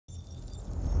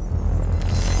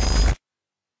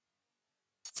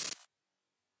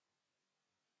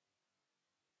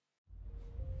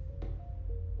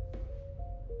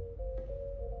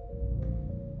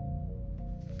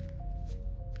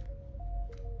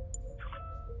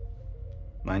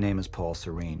My name is Paul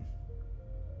Serene.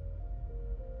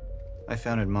 I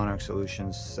founded Monarch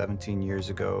Solutions 17 years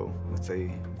ago with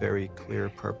a very clear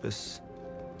purpose.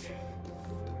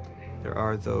 There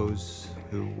are those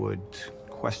who would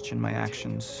question my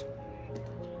actions.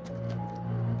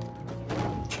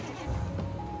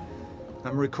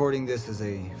 I'm recording this as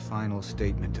a final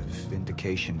statement of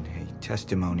vindication, a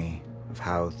testimony of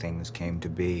how things came to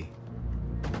be.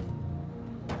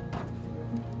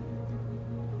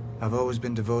 I've always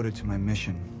been devoted to my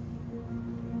mission.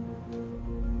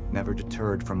 Never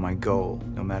deterred from my goal,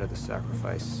 no matter the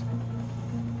sacrifice.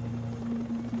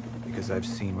 Because I've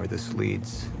seen where this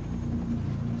leads.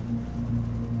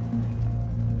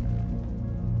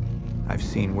 I've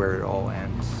seen where it all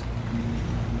ends.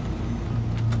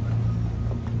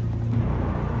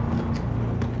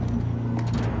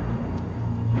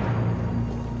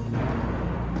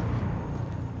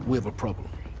 We have a problem.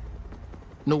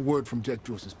 No word from Jack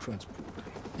Joyce's transport.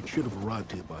 It should have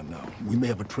arrived here by now. We may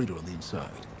have a traitor on the inside.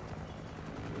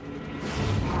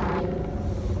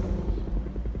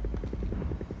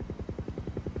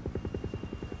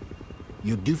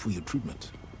 You're due for your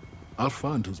treatment. I'll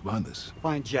find who's behind this.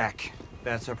 Find Jack.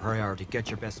 That's our priority.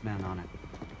 Get your best man on it.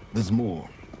 There's more.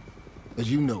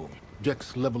 As you know,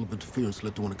 Jack's level of interference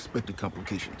led to unexpected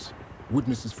complications.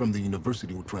 Witnesses from the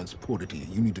university were transported here.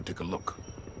 You need to take a look.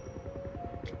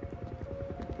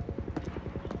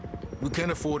 We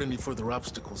can't afford any further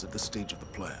obstacles at this stage of the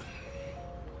plan.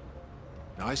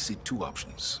 Now, I see two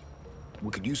options.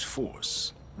 We could use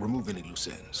force, remove any loose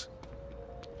ends.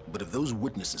 But if those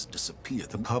witnesses disappear,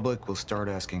 the public will start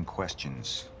asking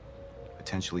questions,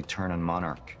 potentially turn on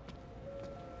Monarch.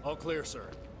 All clear, sir.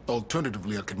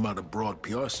 Alternatively, I could mount a broad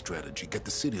PR strategy, get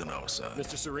the city on our side.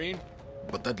 Mr. Serene?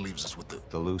 But that leaves us with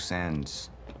the loose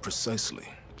ends. Precisely.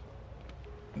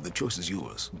 The choice is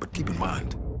yours, but keep in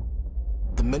mind,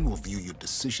 the men will view your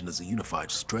decision as a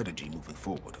unified strategy moving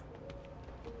forward.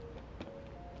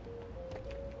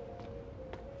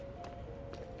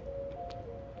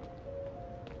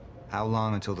 How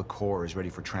long until the core is ready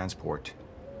for transport?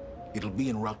 It'll be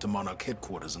en route to Monarch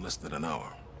headquarters in less than an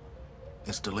hour.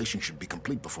 Installation should be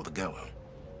complete before the gala.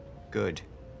 Good.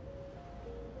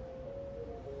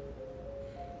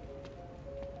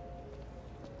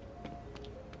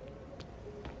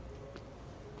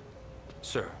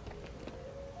 Sir.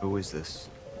 Who is this?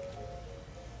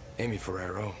 Amy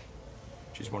Ferrero.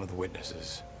 She's one of the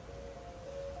witnesses.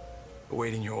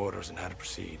 Awaiting your orders on how to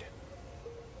proceed.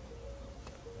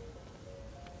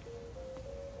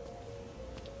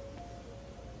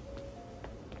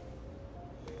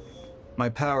 My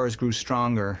powers grew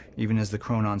stronger, even as the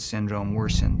Chronon syndrome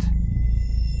worsened.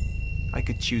 I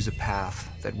could choose a path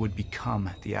that would become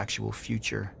the actual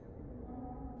future,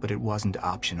 but it wasn't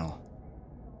optional.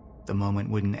 The moment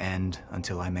wouldn't end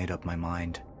until I made up my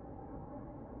mind.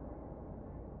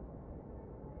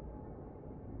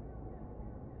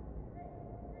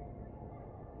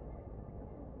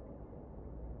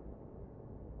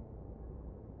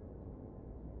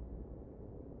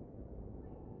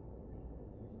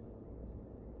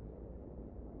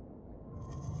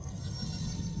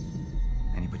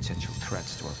 Any potential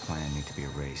threats to our plan need to be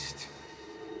erased.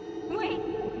 Wait!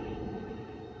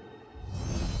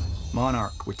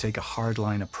 Monarch would take a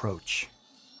hardline approach.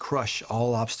 Crush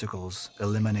all obstacles,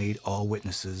 eliminate all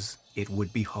witnesses. It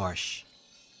would be harsh.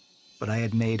 But I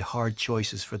had made hard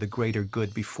choices for the greater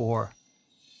good before.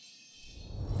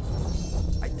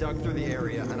 I dug through the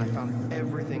area and I found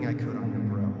everything I could on you,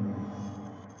 bro.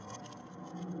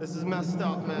 This is messed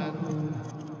up, man.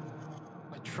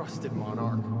 I trusted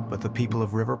Monarch. But the people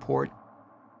of Riverport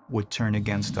would turn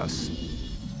against us.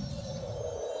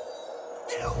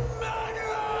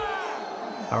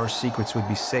 Our secrets would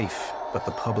be safe, but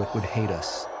the public would hate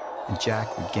us, and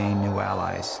Jack would gain new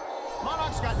allies.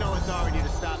 Monarch's got no authority to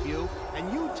stop you,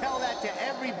 and you tell that to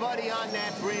everybody on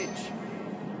that bridge.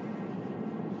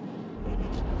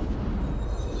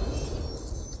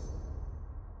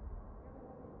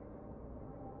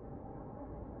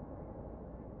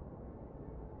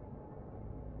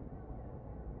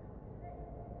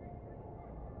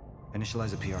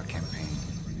 Initialize a PR campaign.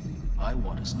 I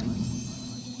want to stay.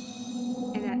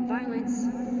 And that violence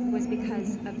was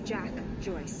because of Jack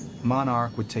Joyce.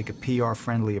 Monarch would take a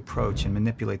PR-friendly approach and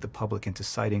manipulate the public into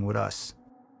siding with us.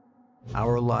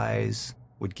 Our lies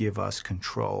would give us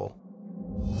control.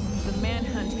 The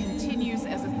manhunt continues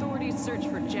as authorities search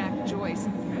for Jack Joyce.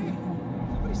 Hey,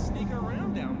 somebody's sneaking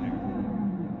around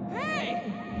down there.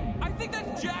 Hey! I think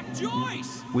that's Jack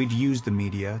Joyce! We'd use the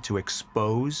media to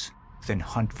expose, then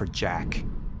hunt for Jack.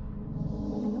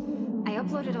 I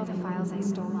uploaded all the files I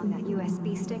stole on that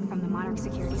USB stick from the Monarch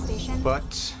security station.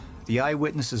 But The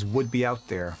eyewitnesses would be out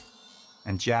there,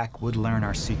 and Jack would learn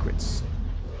our secrets.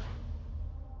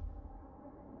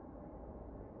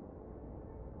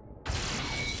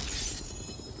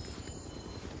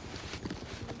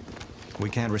 We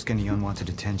can't risk any unwanted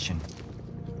attention.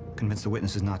 Convince the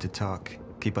witnesses not to talk,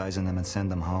 keep eyes on them and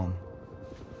send them home.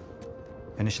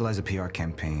 Initialize a PR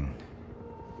campaign.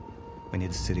 We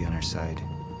need the city on our side.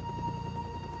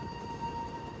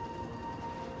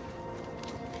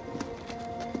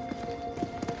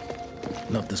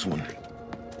 Not this one.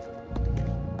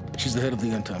 She's the head of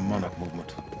the anti-monarch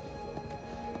movement.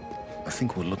 I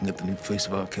think we're looking at the new face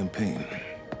of our campaign.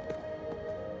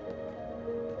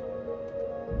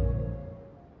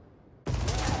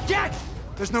 Jack!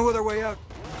 There's no other way out.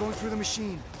 I'm going through the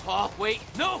machine. Oh, wait.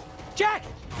 No! Jack!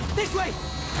 This way!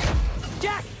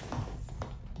 Jack!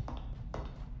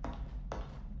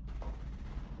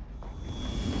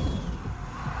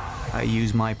 I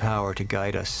use my power to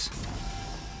guide us,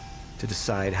 to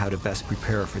decide how to best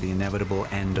prepare for the inevitable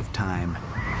end of time.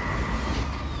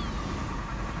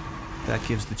 That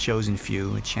gives the chosen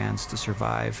few a chance to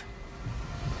survive.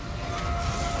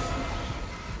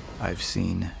 I've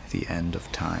seen the end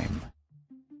of time.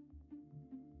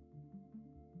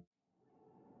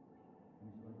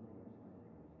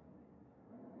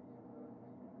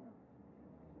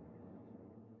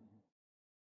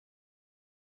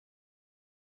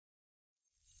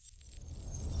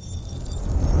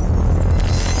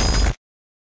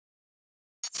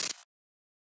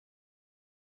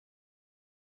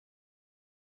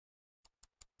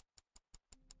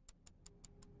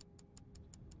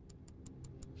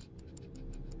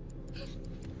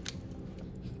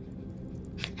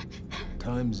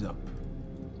 Time's up.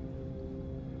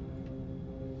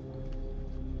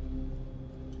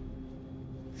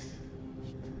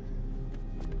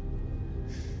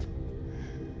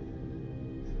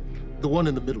 The one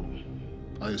in the middle,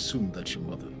 I assume that's your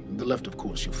mother. On the left, of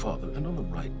course, your father. And on the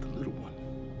right, the little one.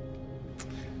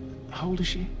 How old is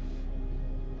she?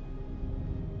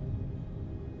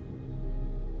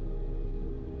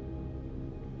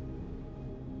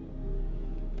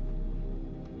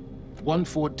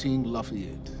 "114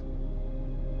 Lafayette.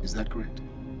 Is that correct?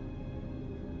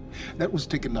 That was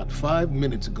taken not 5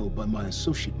 minutes ago by my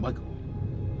associate, Michael.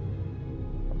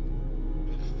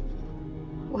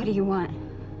 What do you want?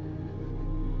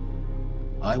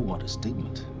 I want a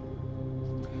statement.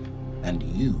 And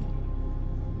you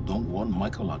don't want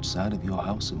Michael outside of your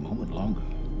house a moment longer.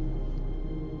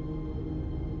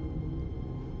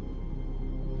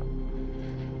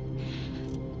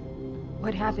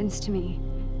 What happens to me?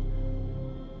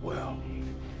 Well,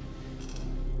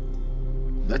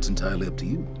 that's entirely up to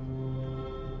you.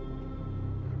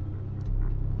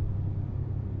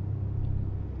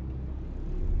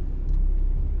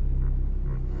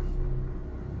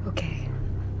 Okay,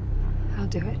 I'll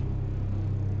do it.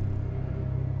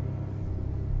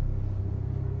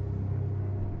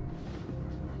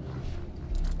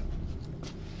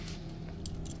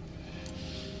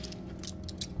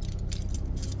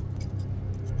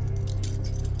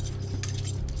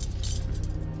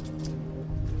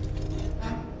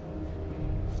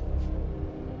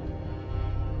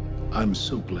 I'm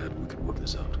so glad we could work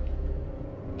this out.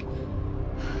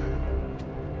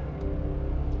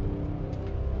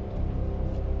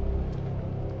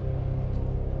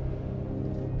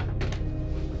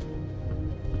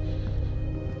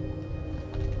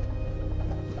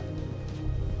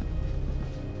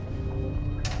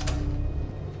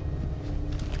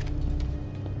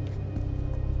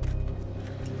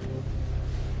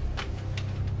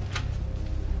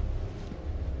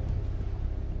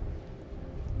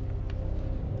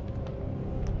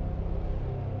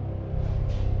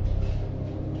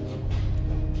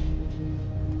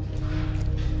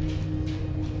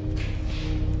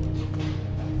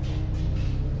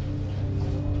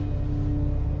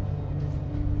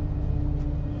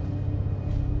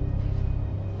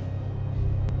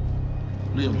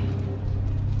 Liam,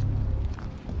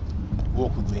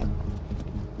 walk with me.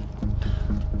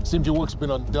 Seems your work's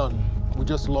been undone. We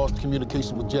just lost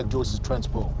communication with Jack Joyce's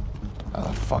transpo. How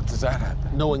the fuck does that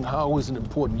happen? Knowing how isn't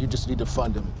important. You just need to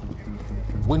find him.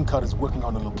 Wincott is working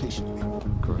on a location.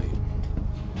 Great.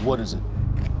 What is it?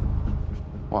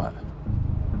 What?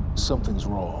 Something's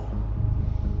wrong.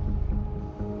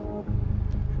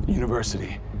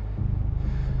 University.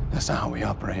 That's not how we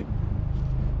operate.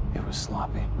 It was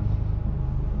sloppy.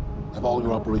 Have all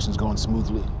your operations gone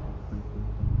smoothly?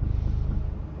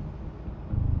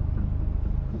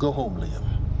 Go home,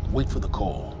 Liam. Wait for the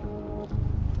call.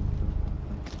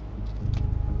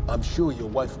 I'm sure your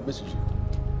wife misses you.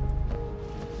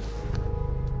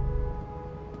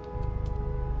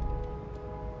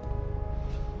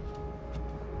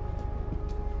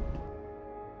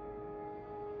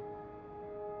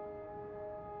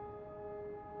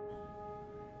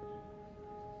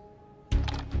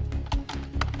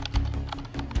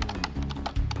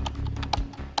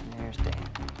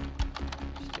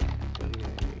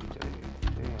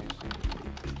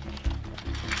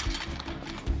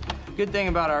 Good thing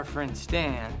about our friend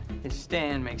Stan is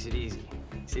Stan makes it easy.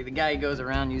 See, the guy goes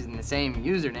around using the same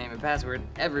username and password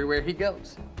everywhere he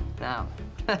goes. Now,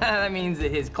 that means that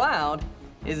his cloud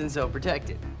isn't so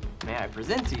protected. May I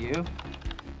present to you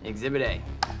Exhibit A.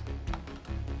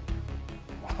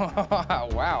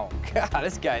 Wow, God,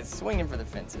 this guy's swinging for the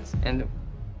fences. And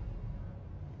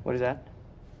what is that?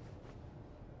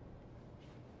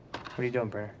 What are you doing,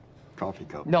 Brenner? Coffee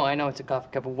cup. No, I know it's a coffee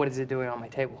cup, but what is it doing on my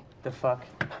table? The fuck?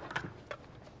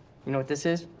 You know what this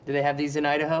is? Do they have these in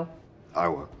Idaho?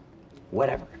 Iowa.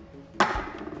 Whatever.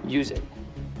 Use it.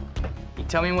 You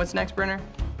tell me what's next, Brenner?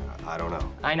 I don't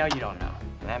know. I know you don't know.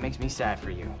 And that makes me sad for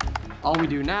you. All we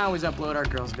do now is upload our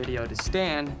girl's video to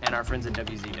Stan and our friends at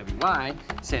WZWY,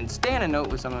 send Stan a note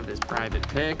with some of his private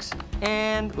pics,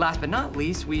 and last but not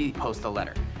least, we post a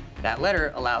letter. That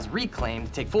letter allows Reclaim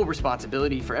to take full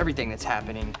responsibility for everything that's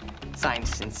happening. Signed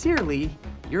sincerely,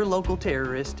 your local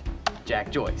terrorist, Jack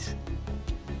Joyce.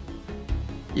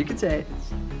 You could say it.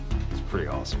 It's pretty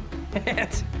awesome.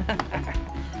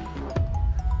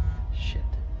 Shit.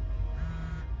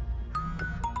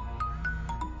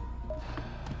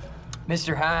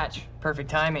 Mr. Hatch, perfect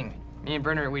timing. Me and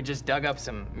Brenner, we just dug up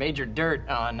some major dirt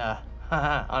on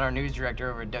our news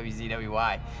director over at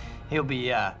WZWY. He'll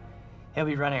be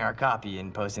running our copy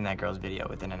and posting that girl's video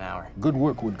within an hour. Good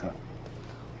work, Woodcock.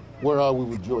 Where are we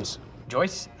with Joyce?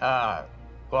 Joyce?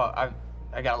 Well,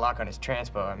 I got a lock on his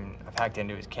transpo. I mean, I've hacked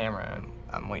into his camera and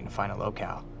I'm waiting to find a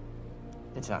locale.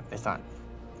 It's not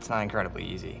incredibly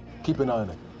easy. Keep an eye on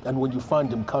it. And when you find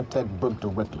him, contact Burke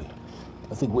directly.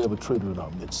 I think we have a traitor in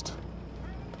our midst.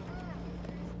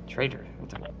 Traitor?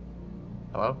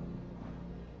 Hello?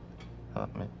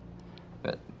 Hello?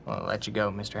 I'll let you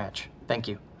go, Mr. Hatch. Thank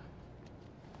you.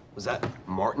 Was that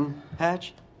Martin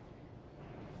Hatch?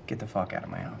 Get the fuck out of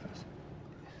my office.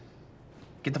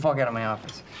 Get the fuck out of my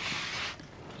office.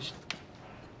 Just...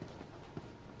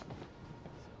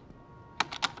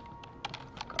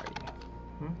 Fuck are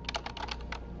you?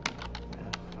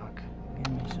 Fuck.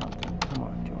 Give me something. Come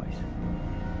on, Joyce.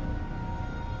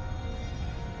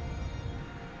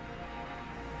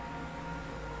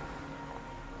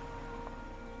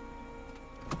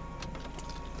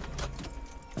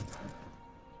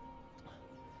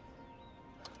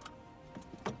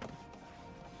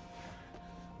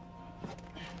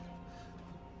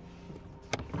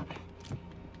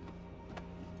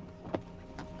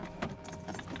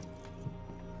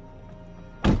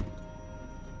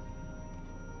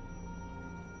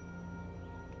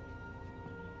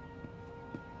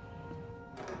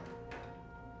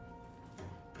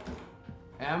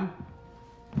 Em?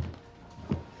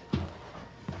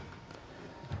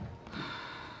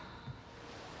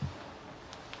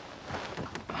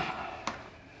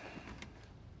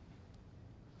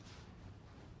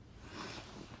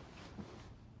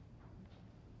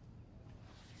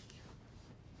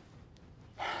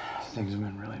 Things have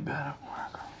been really bad at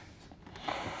work.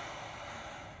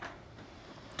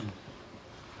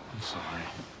 I'm sorry.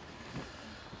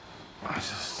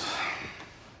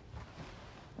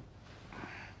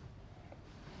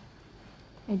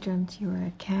 I dreamt you were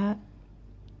a cat.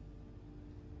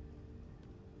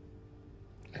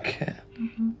 A cat?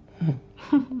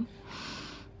 Mm-hmm.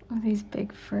 With these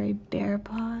big furry bear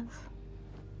paws.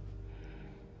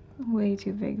 Way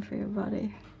too big for your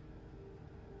body.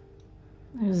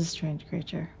 It was a strange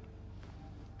creature.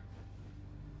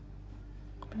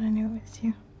 But I knew it was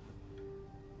you.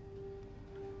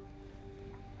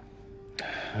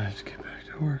 I have to get back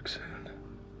to work soon.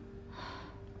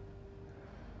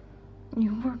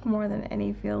 You work more than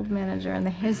any field manager in the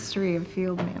history of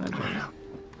field managers.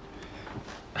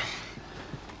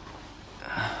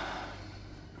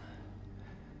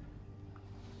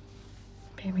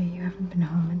 Baby, you haven't been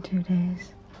home in 2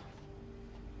 days.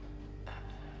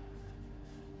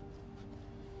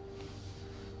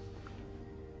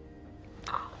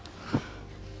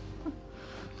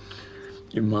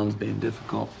 Your mom's being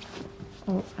difficult.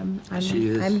 Oh, She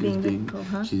is. I'm being difficult,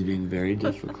 huh? She's being very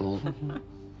difficult.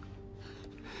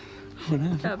 What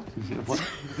happened? What?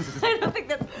 I don't think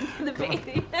that's the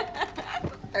baby.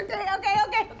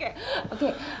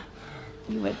 Okay.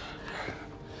 You would.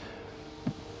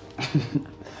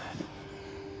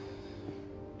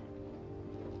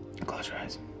 Close your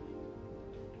eyes.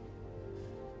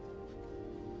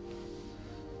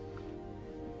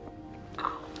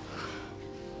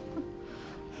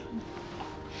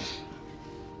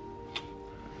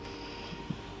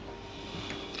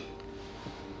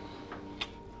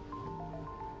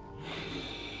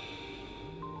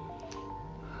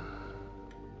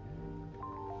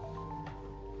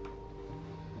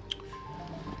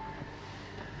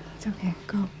 It's okay.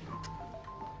 Go.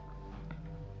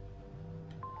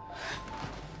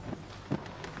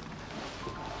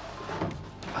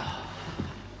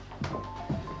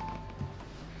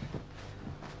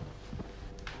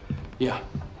 Yeah.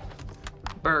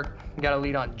 Burke, got a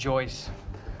lead on Joyce.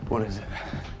 What is it?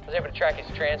 I was able to track his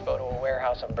transpo to a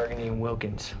warehouse on Burgundy and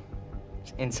Wilkins.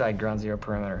 It's inside Ground Zero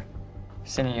perimeter.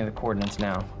 Sending you the coordinates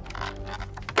now.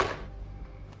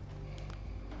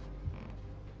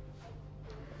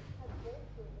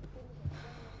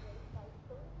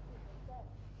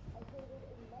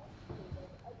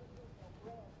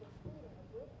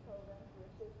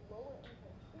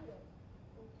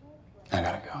 I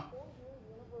gotta go.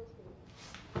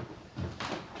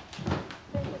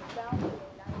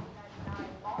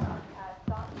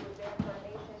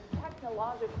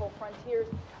 Technological frontiers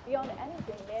beyond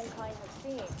anything mankind has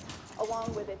seen.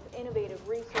 Along with its innovative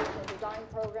research and design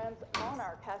programs,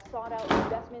 Monarch has sought out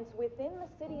investments within the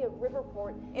city of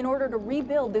Riverport in order to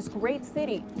rebuild this great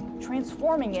city,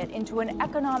 transforming it into an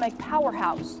economic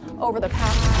powerhouse over the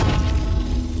past...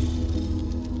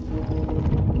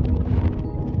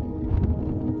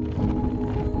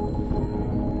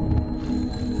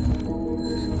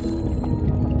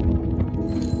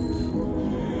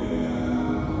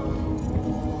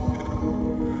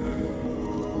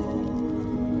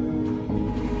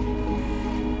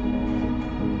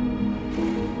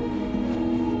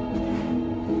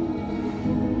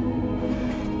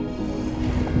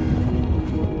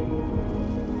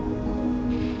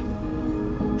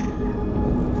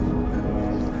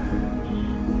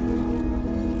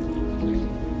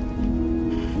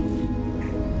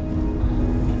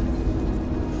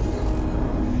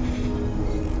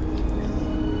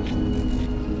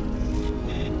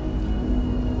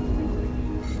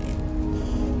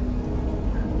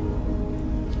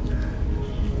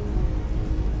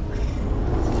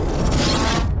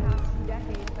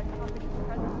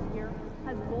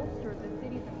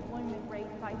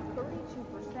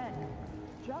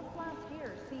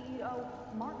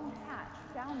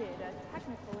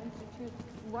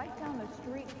 right down the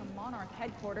street from Monarch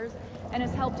headquarters and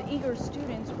has helped eager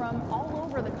students from all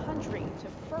over the country to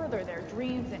further their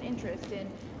dreams and interest in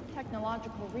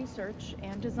technological research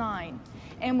and design.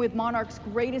 And with Monarch's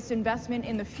greatest investment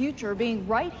in the future being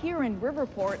right here in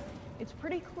Riverport, it's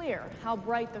pretty clear how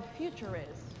bright the future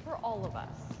is for all of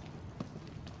us.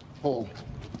 Paul,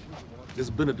 there's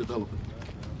been a development.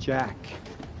 Jack.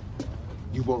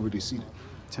 You've already seen it.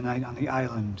 Tonight on the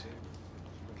island.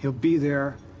 He'll be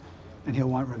there, and he'll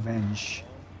want revenge.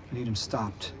 I need him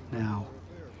stopped now.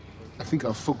 I think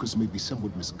our focus may be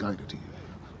somewhat misguided here.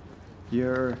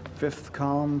 Your fifth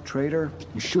column traitor?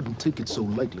 You shouldn't take it so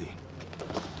lightly.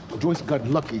 Joyce got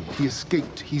lucky. He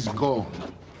escaped. He's gone.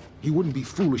 He wouldn't be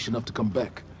foolish enough to come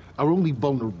back. Our only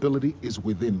vulnerability is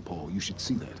within, Paul. You should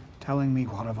see that. Telling me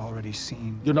what I've already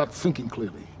seen. You're not thinking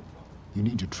clearly. You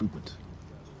need your treatment.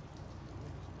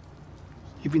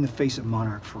 You've been the face of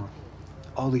Monarch for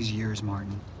all these years,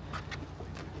 Martin.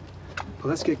 But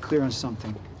let's get clear on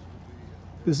something.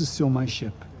 This is still my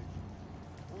ship.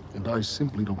 And I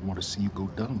simply don't want to see you go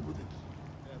down with it.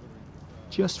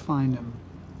 Just find him.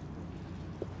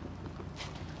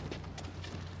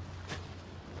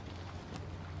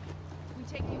 We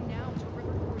take you now to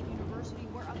Riverport University,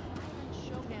 where a violent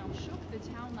showdown shook the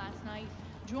town last night.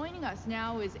 Joining us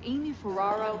now is Amy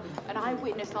Ferraro, an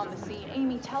eyewitness on the scene.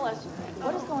 Amy, tell us,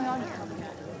 what is going on here?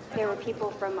 There were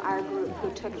people from our group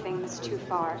who took things too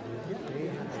far.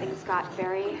 Things got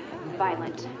very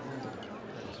violent.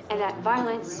 And that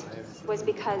violence was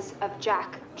because of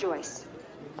Jack Joyce.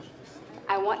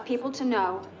 I want people to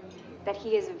know that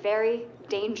he is a very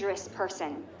dangerous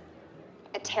person.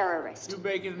 A terrorist. You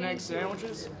bacon and egg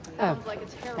sandwiches? Sounds like a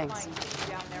terrifying scene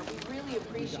down there. We really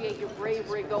appreciate your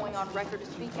bravery going on record to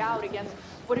speak out against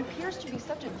what appears to be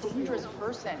such a dangerous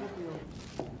person.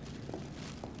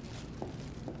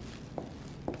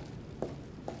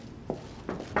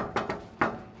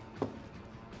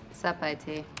 What's up,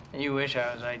 IT? You wish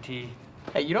I was IT.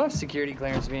 Hey, you don't have security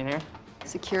clearance being here?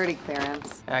 Security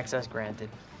clearance. Access granted.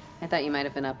 I thought you might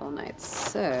have been up all night,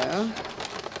 so...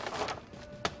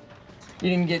 You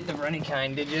didn't get the runny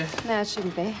kind, did you? No, it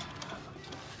shouldn't be.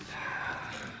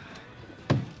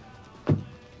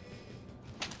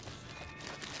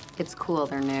 It's cool,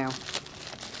 they're new.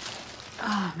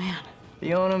 Oh, man.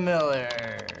 Fiona Miller.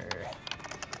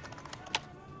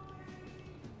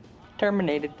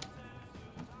 Terminated.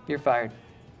 You're fired.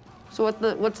 So what's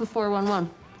the 411?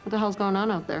 What the hell's going on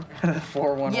out there? The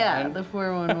 411? Yeah, the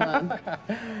 411.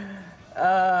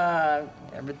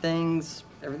 Everything's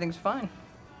fine.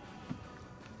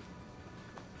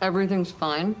 Everything's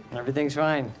fine? Everything's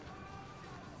fine.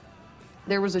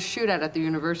 There was a shootout at the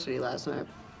university last night.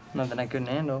 Nothing I couldn't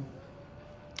handle.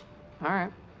 All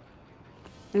right.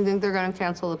 You think they're gonna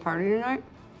cancel the party tonight?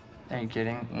 Are you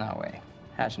kidding? No way.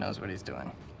 Hatch knows what he's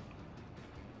doing.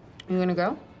 You gonna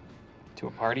go? To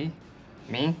a party?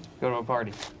 Me? Go to a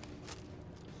party?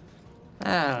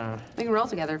 I don't know. We can roll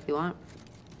together if you want.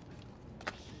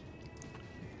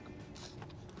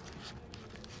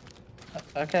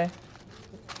 Okay.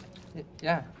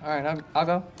 Yeah, all right, I'll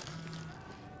go.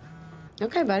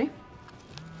 Okay, buddy.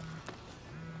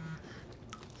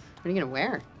 What are you gonna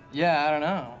wear? Yeah, I don't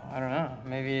know.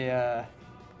 Maybe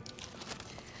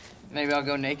I'll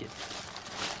go naked.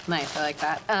 Nice, I like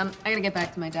that. I gotta get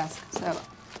back to my desk, so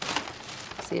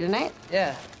see you tonight?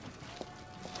 Yeah.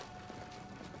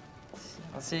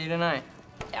 I'll see you tonight.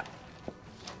 Yep.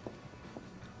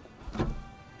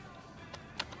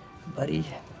 Buddy.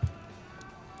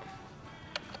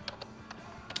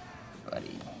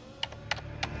 Buddy.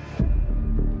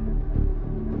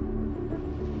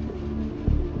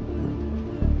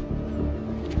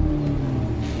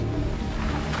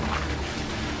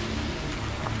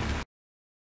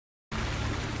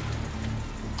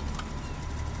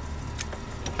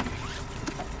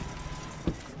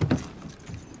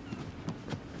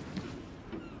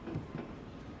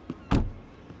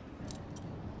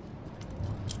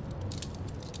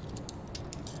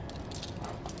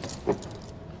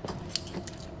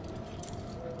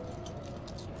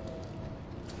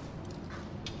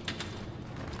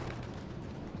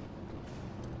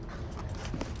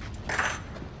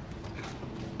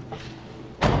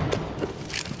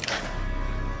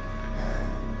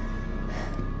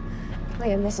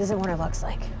 Liam, this isn't what it looks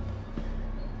like.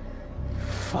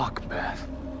 Fuck, Beth.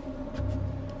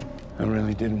 I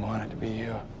really didn't want it to be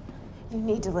you. You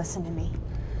need to listen to me.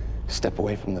 Step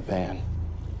away from the van.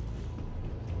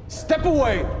 Step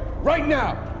away! Right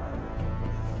now!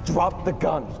 Drop the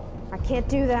gun. I can't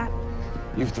do that.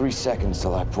 You have 3 seconds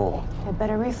till I pull. I have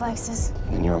better reflexes.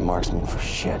 Then you're a marksman for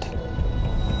shit.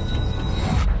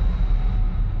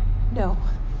 No.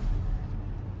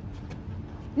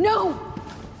 No!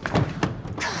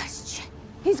 Gosh,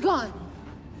 he's gone.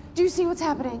 Do you see what's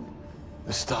happening?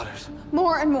 The stutters.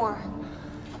 More and more.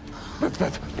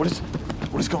 Beth, what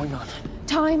is going on?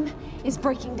 Time is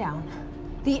breaking down.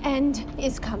 The end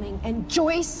is coming, and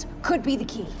Joyce could be the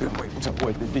key. Wait, what's up?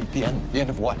 Wait, the end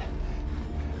of what?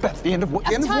 Beth, the end of what?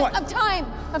 The end of what? Of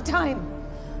time.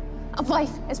 Of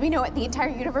life as we know it, the entire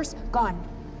universe, gone.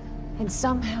 And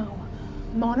somehow,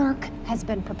 Monarch has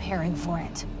been preparing for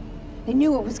it. They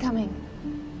knew it was coming.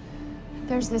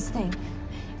 There's this thing.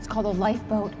 It's called a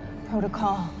lifeboat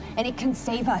protocol, and it can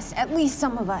save us, at least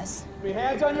some of us. Your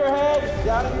hands on your head,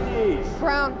 down on your knees.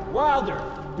 Brown. Wilder,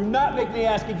 do not make me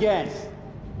ask again.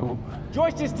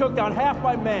 Joyce just took down half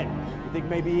my men. You think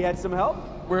maybe he had some help?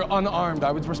 We're unarmed.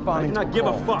 I was responding I do not give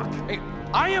a fuck. Hey,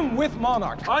 I am with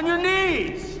Monarch. On your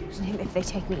knees! If they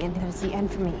take me in, then it's the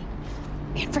end for me.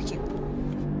 And for you.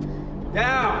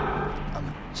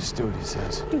 Down! Just do what he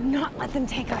says. Do not let them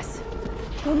take us.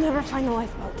 We'll never find the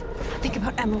lifeboat. Think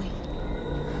about Emily.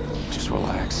 Just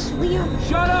relax. Liam!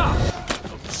 Shut up!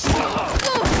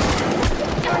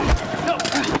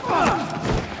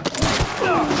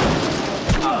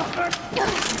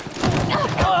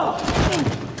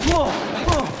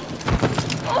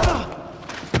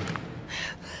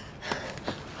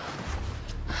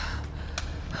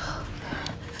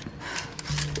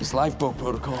 This lifeboat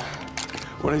protocol,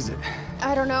 what is it?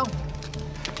 I don't know.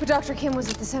 But Dr. Kim was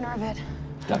at the center of it.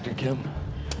 Dr. Kim?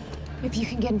 If you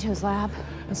can get into his lab.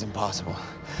 That's impossible.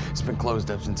 It's been closed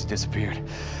up since he disappeared.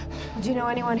 Do you know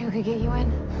anyone who could get you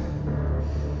in?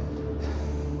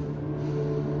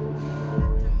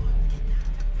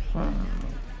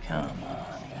 Come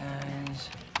on, guys.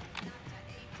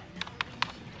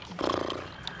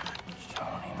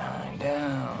 29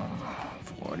 down.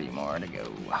 40 more to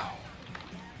go.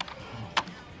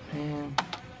 Man.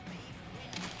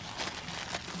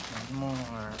 One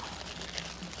more.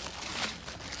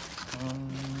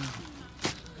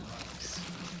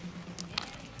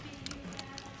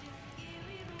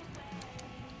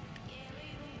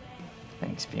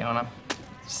 Thanks, Fiona.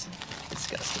 It's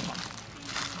disgusting.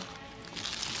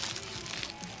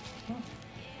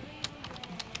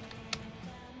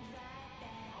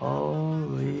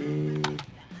 Holy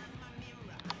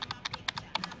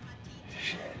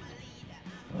shit.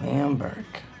 Liam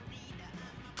Burke.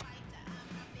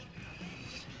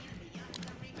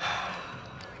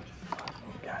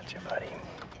 Gotcha, buddy.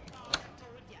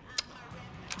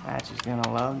 Hatch is gonna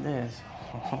love this.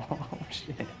 Oh,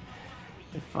 shit.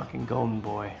 The fucking golden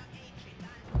boy.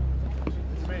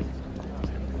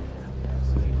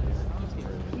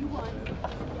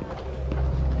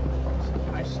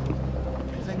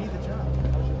 Because I need the job.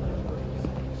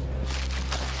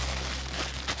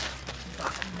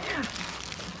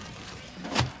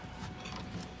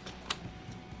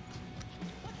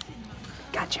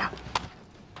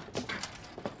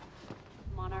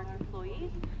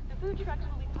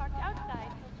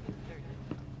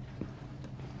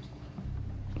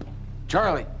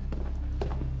 Charlie!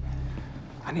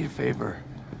 I need a favor.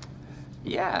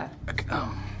 Yeah.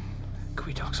 Could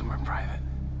we talk somewhere private?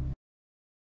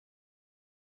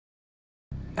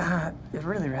 I'd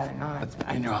really rather not.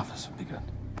 In your office would be good.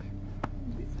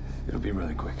 It'll be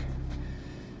really quick.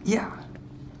 Yeah.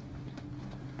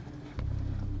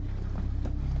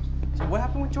 So what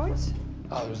happened with Joyce?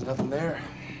 Oh, there was nothing there.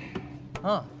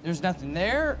 Huh? There's nothing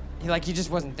there? He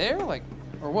just wasn't there? Like,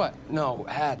 or what? No,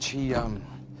 Hatch, he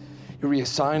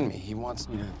reassigned me. He wants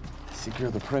me to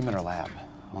secure the perimeter lab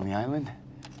on the island.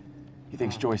 He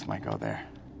thinks Joyce might go there.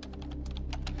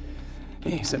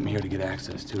 He sent me here to get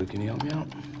access to it. Can you help me out?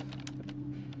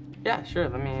 Yeah, sure.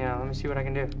 Let me see what I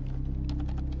can do.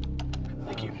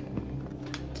 Thank you.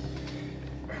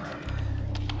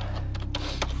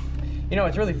 You know,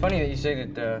 it's really funny that you say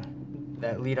that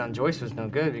that lead on Joyce was no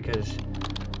good because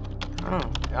I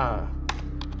don't know.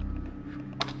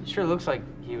 It sure looks like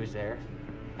he was there,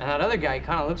 and that other guy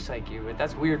kind of looks like you. But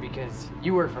that's weird because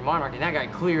you work for Monarch, and that guy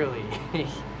clearly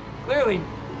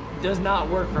does not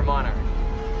work for Monarch.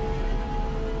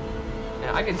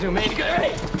 Now I can zoom in and go,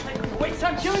 hey, wait,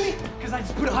 stop killing me, because I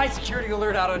just put a high security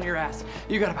alert out on your ass.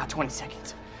 You got about 20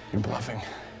 seconds. You're bluffing.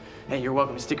 Hey, you're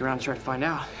welcome to stick around and try to find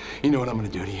out. You know what I'm gonna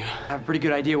do to you. I have a pretty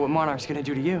good idea what Monarch's gonna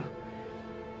do to you.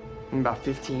 In about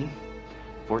 15,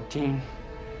 14,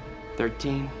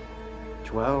 13,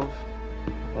 12,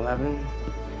 11,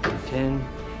 10.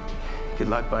 Good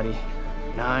luck, buddy.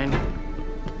 9,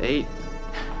 8.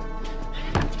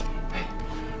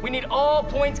 We need all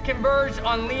points converged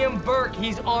on Liam Burke.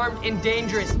 He's armed and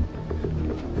dangerous.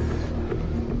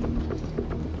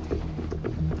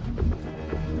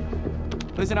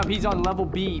 Listen up, he's on level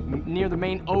B, near the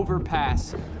main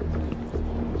overpass. Just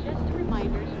a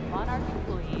reminder to Monarch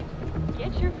employees,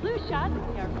 get your flu shots.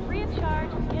 They are free of charge.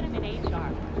 Get them in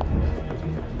HR.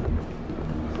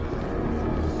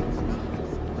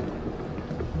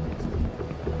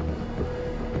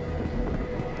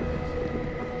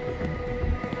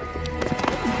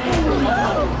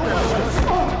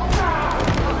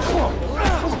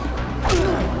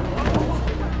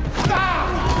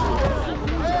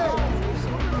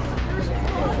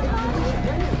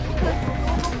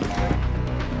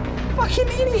 Fucking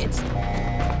idiots!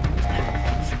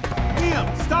 Liam,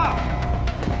 stop!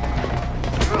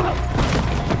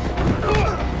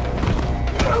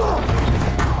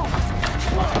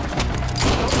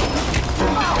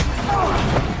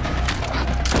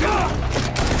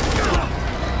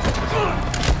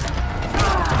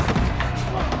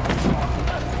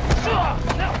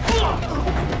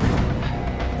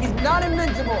 He's not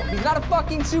invincible. He's not a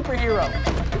fucking superhero.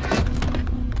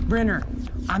 Brenner,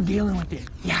 I'm dealing with it.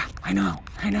 Yeah, I know.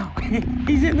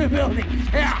 He's in the building.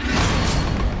 Yeah.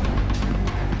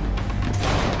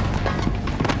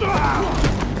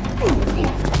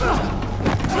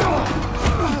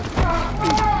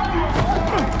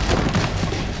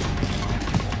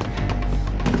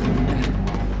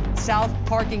 South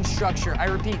parking structure. I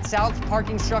repeat, south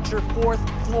parking structure,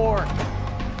 4th floor.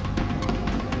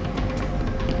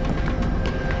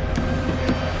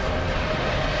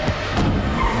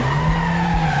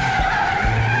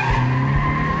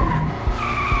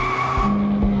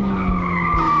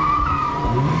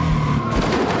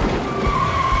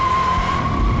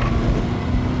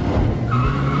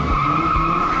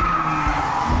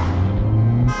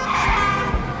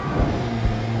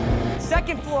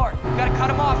 Second floor. Gotta cut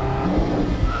him off.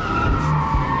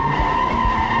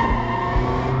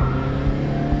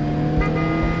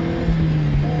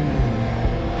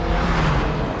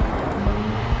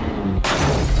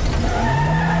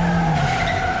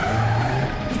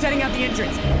 He's heading out the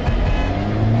entrance.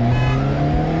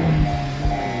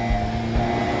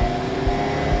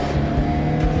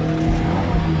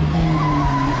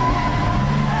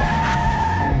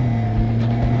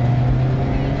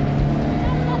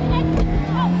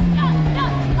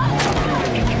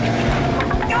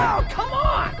 No, come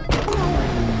on!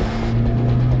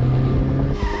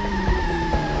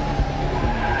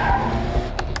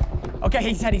 Okay,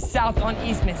 he's heading south on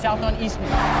Eastman,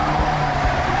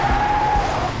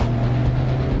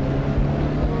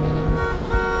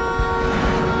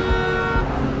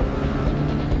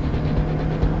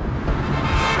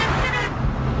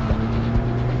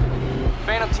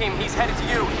 Phantom team, he's headed to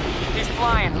you. He's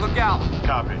flying, look out.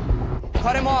 Copy.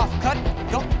 Cut him off,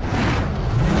 go.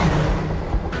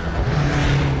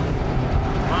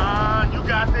 Come on, you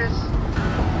got this.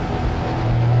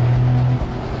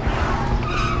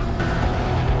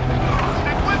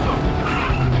 Stick with them.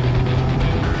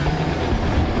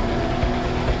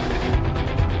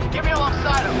 Get me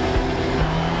alongside him.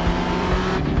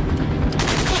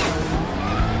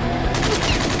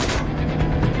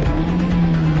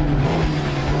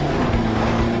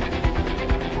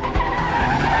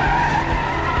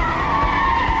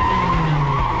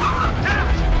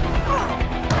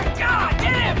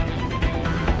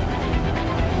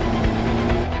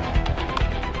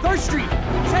 First Street.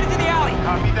 He's headed to the alley.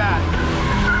 Copy that.